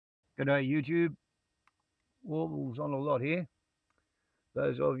G'day YouTube, warbles on a lot here.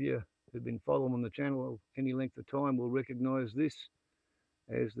 Those of you who've been following the channel any length of time will recognise this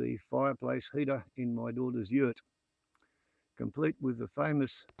as the fireplace heater in my daughter's yurt, complete with the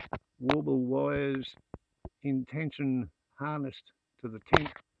famous warble wires in tension harnessed to the tent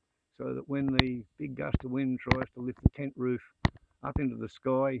so that when the big gust of wind tries to lift the tent roof up into the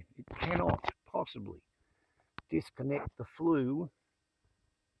sky, it cannot possibly disconnect the flue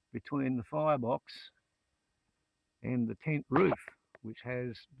between the firebox and the tent roof, which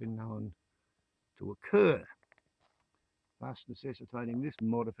has been known to occur, thus necessitating this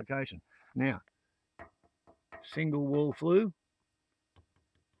modification. Now, single wall flue,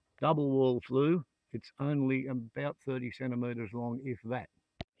 double wall flue, it's only about 30 centimetres long, if that.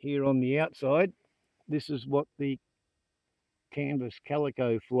 Here on the outside, this is what the canvas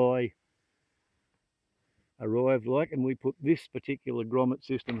calico fly arrived like, and we put this particular grommet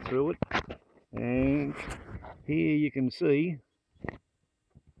system through it. And here you can see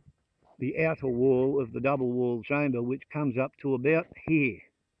the outer wall of the double wall chamber, which comes up to about here.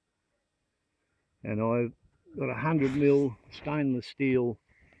 And I've got a 100mm stainless steel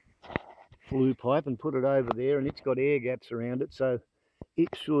flue pipe and put it over there, and it's got air gaps around it, so it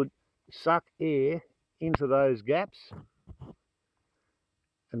should suck air into those gaps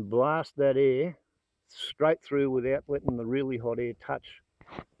and blast that air straight through without letting the really hot air touch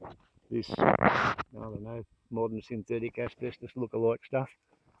this, I don't know, modern synthetic asbestos look-alike stuff.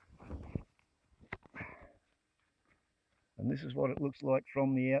 And this is what it looks like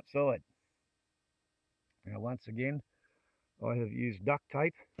from the outside. Now, once again, I have used duct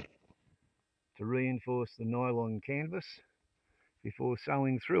tape to reinforce the nylon canvas before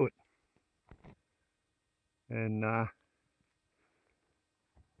sewing through it. And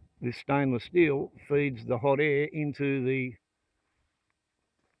this stainless steel feeds the hot air into the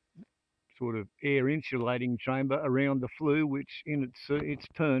sort of air insulating chamber around the flue, which in its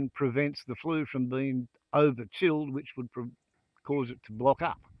turn prevents the flue from being over chilled, which would cause it to block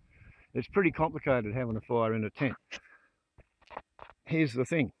up. It's pretty complicated having a fire in a tent. Here's the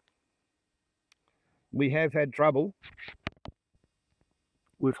thing. We have had trouble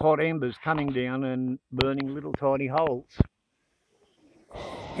with hot embers coming down and burning little tiny holes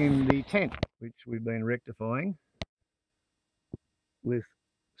in the tent, which we've been rectifying with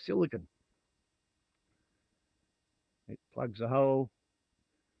silicone. It plugs a hole,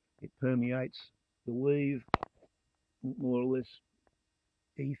 it permeates the weave, more or less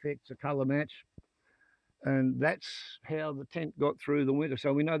effects a colour match, and that's how the tent got through the winter.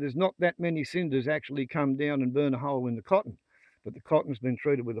 So we know there's not that many cinders actually come down and burn a hole in the cotton, but the cotton's been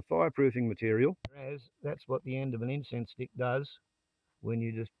treated with a fireproofing material, whereas that's what the end of an incense stick does when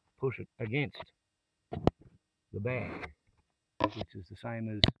you just push it against the bag, which is the same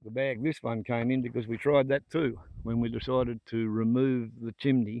as the bag this one came in, because we tried that too when we decided to remove the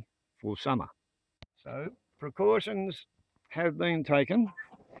chimney for summer. So precautions have been taken.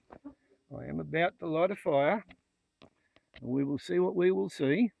 I am about to light a fire, and we will see what we will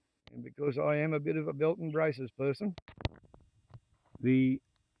see. And because I am a bit of a belt and braces person, the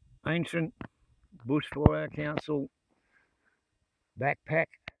ancient Bushfire Council backpack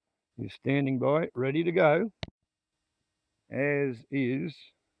is standing by, ready to go, as is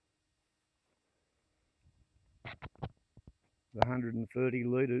the 130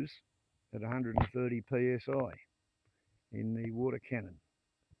 litres at 130 psi in the water cannon,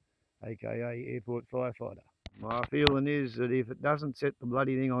 aka airport firefighter. My feeling is that if it doesn't set the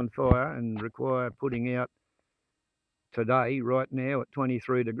bloody thing on fire and require putting out today, right now at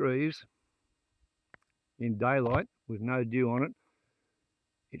 23 degrees in daylight with no dew on it,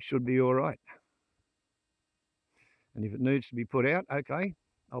 it should be all right. And if it needs to be put out, okay,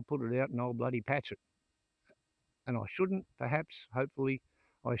 I'll put it out and I'll bloody patch it. And I shouldn't, perhaps, hopefully,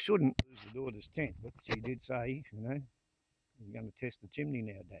 I shouldn't lose the daughter's tent, but she did say, you know, you're going to test the chimney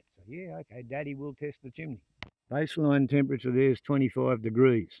now, Dad. So yeah, okay, Daddy will test the chimney. Baseline temperature there is 25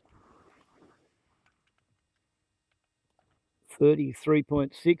 degrees.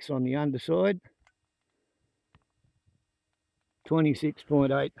 33.6 on the underside.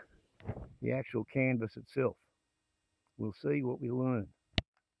 26.8 the actual canvas itself. We'll see what we learn.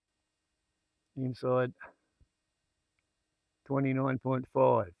 Inside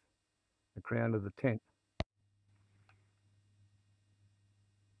 29.5 the crown of the tent.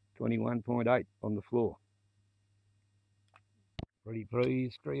 21.8 on the floor. Pretty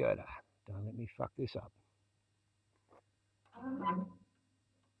please, Creator, don't let me fuck this up.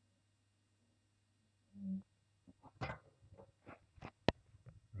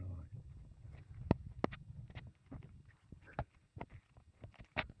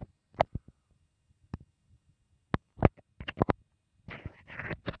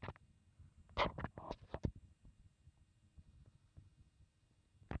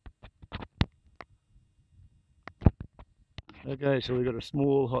 Okay, so we've got a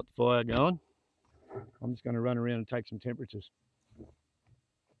small hot fire going. I'm just going to run around and take some temperatures.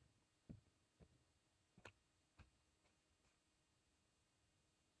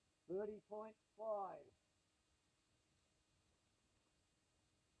 30.5.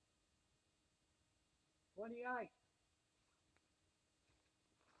 28.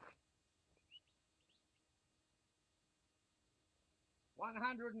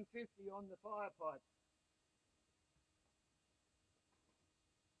 150 on the fire pipe.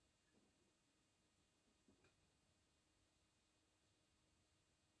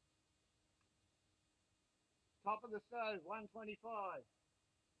 'Top of the stove, 125.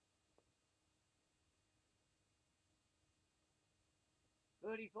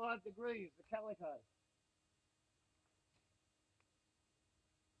 35 degrees, the calico.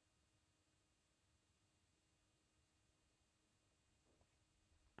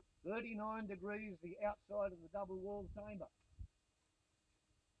 39 degrees, the outside of the double wall chamber.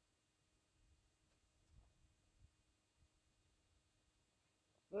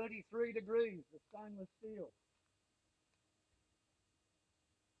 33 degrees, the stainless steel.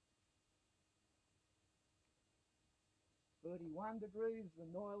 31 degrees, the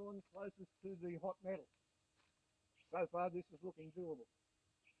nylon closest to the hot metal. So far this is looking doable.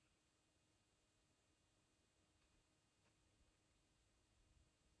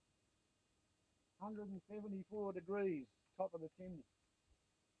 174 degrees, top of the chimney.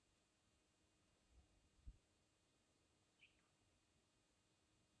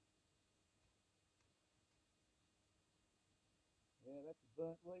 Yeah, that's a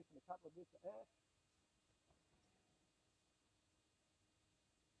burnt leaf and a couple of bits of ash.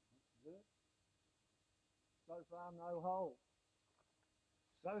 That's good. So far no hole.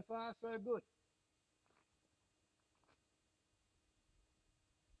 So far so good.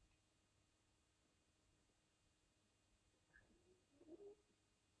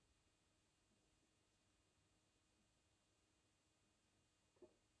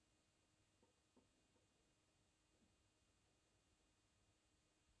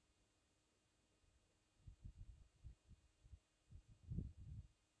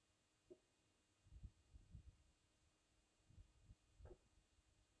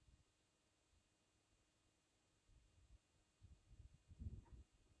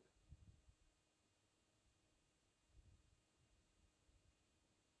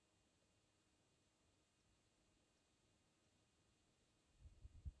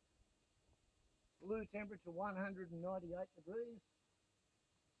 Blue temperature 198 degrees.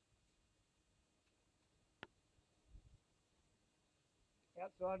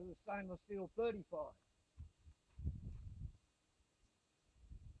 Outside of the stainless steel 35.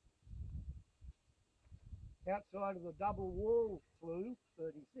 Outside of the double wall flue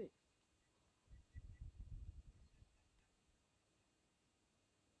 36.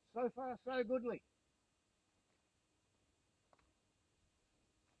 So far so goodly.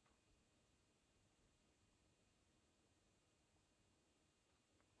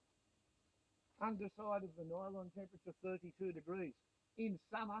 Underside of the nylon temperature 32 degrees. In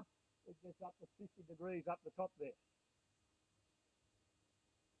summer it gets up to 50 degrees up the top there.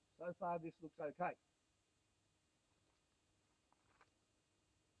 So far this looks okay.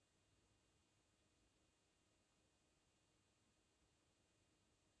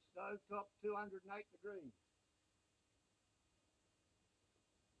 Stove top 208 degrees.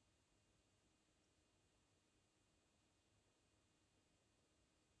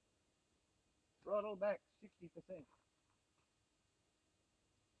 Throttle back 60%.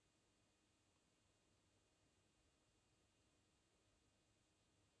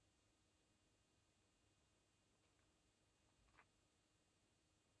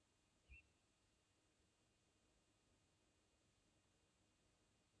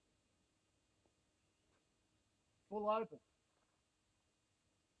 Full open.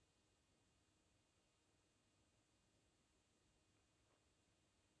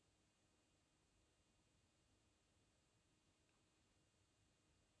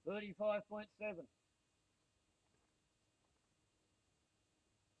 35.7.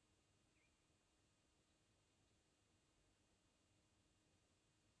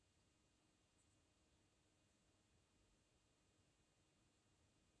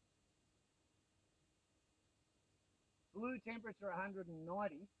 Blue temperature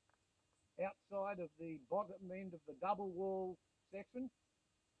 190. Outside of the bottom end of the double wall section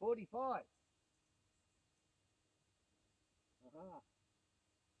 45.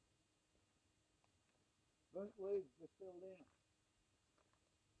 Burnt leaves are still down.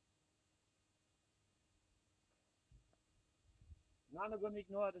 None of them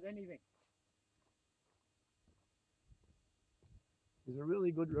ignited anything. There's a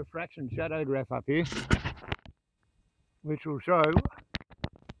really good refraction shadow graph up here, which will show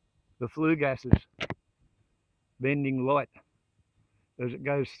the flue gases bending light as it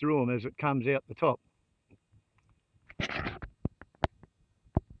goes through them, as it comes out the top. I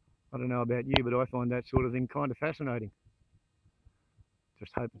don't know about you, but I find that sort of thing kind of fascinating.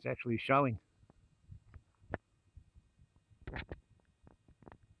 Just hope it's actually showing.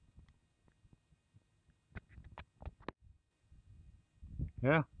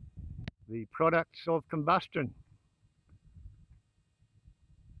 Yeah, the products of combustion.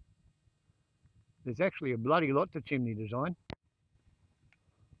 There's actually a bloody lot to chimney design.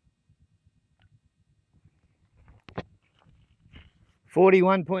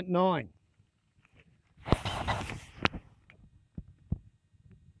 $41.9.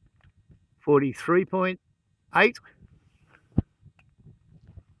 43.8.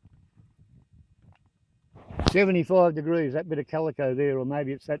 75 degrees, that bit of calico there, or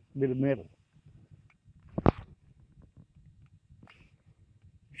maybe it's that bit of metal.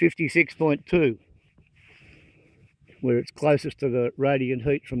 56.2, where it's closest to the radiant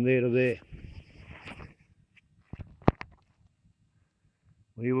heat from there to there.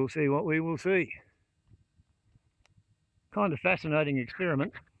 We will see what we will see. Kind of fascinating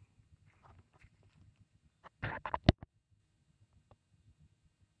experiment.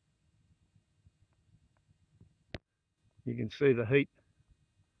 You can see the heat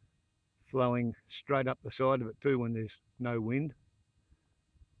flowing straight up the side of it too when there's no wind.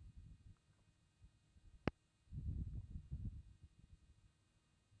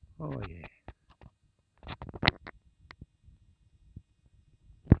 Oh yeah.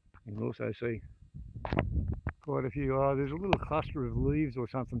 You can also see quite a few, there's a little cluster of leaves or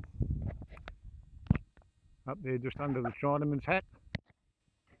something up there just under the Chinaman's hat.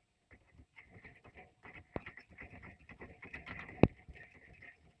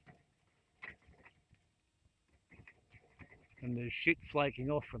 And there's shit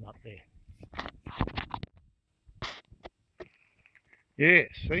flaking off from up there. Yeah,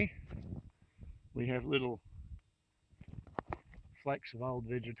 see? We have little flakes of old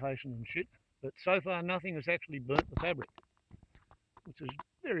vegetation and shit, but so far nothing has actually burnt the fabric, which is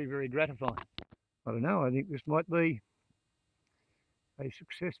very, very gratifying. I don't know, I think this might be a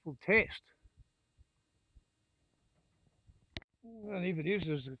successful test. And if it is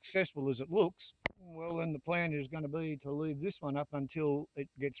as successful as it looks, well then the plan is going to be to leave this one up until it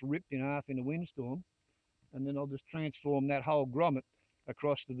gets ripped in half in a windstorm, and then I'll just transform that whole grommet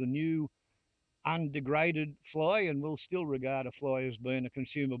across to the new undegraded fly, and we'll still regard a fly as being a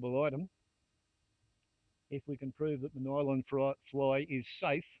consumable item if we can prove that the nylon fly is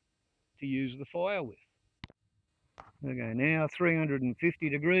safe to use the fire with. Okay, now 350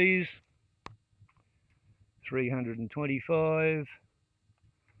 degrees, 325,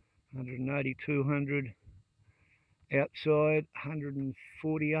 180, 200, outside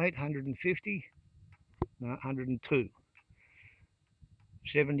 148, 150, no, 102.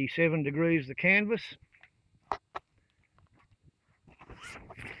 77 degrees the canvas.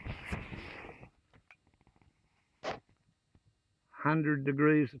 100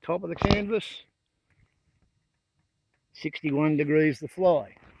 degrees the top of the canvas. 61 degrees the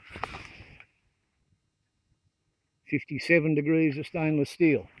fly. 57 degrees the stainless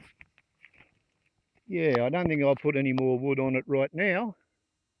steel. Yeah, I don't think I'll put any more wood on it right now,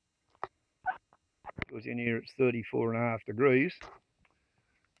 because in here it's 34.5 degrees.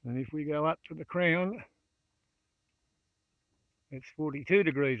 And if we go up to the crown, it's 42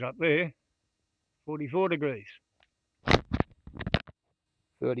 degrees up there, 44 degrees,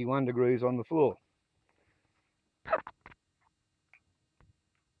 31 degrees on the floor.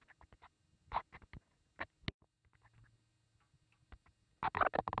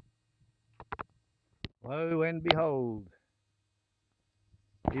 Lo and behold,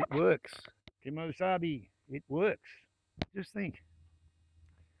 it works. Kimosabi, it works. Just think,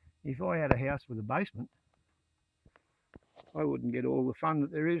 if I had a house with a basement, I wouldn't get all the fun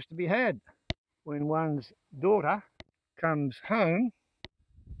that there is to be had when one's daughter comes home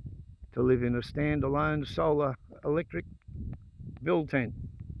to live in a standalone solar electric build tent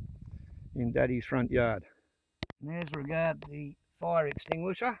in Daddy's front yard. And as regards the fire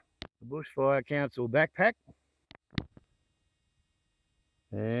extinguisher, the Bushfire Council backpack,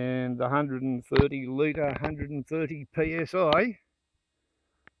 and the 130 litre, 130 psi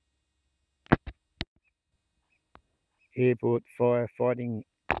airport firefighting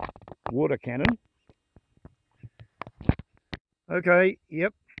water cannon. Okay,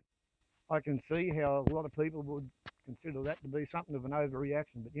 yep, I can see how a lot of people would consider that to be something of an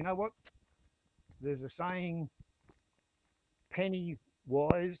overreaction, but you know what? There's a saying penny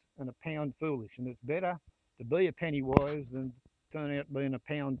wise and a pound foolish, and it's better to be a penny wise than turn out being a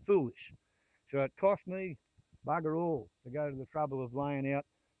pound foolish. So it cost me bugger all to go to the trouble of laying out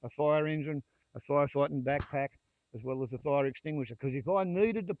a fire engine, a firefighting backpack, as well as a fire extinguisher. Because if I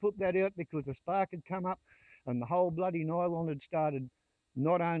needed to put that out because a spark had come up and the whole bloody nylon had started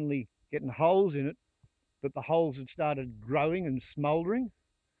not only getting holes in it, but the holes had started growing and smouldering,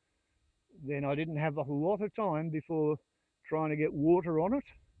 then I didn't have a lot of time before trying to get water on it.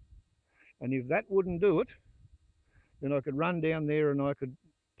 And if that wouldn't do it, then I could run down there and I could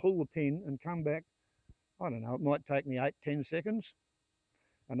pull the pin and come back. I don't know, it might take me 8-10 seconds,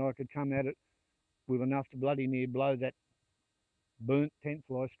 and I could come at it with enough to bloody near blow that burnt tent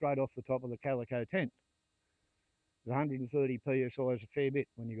fly straight off the top of the calico tent. 130 psi is a fair bit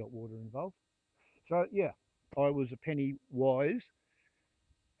when you got water involved. So yeah, I was a penny wise,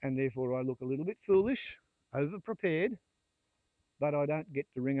 and therefore I look a little bit foolish, over prepared, but I don't get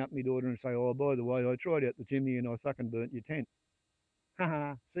to ring up my daughter and say, oh, by the way, I tried out the chimney and I fucking burnt your tent.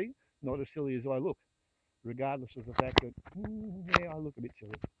 Haha, see, not as silly as I look, regardless of the fact that, yeah, I look a bit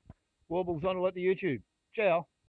silly. Warbles on to what the YouTube. Ciao.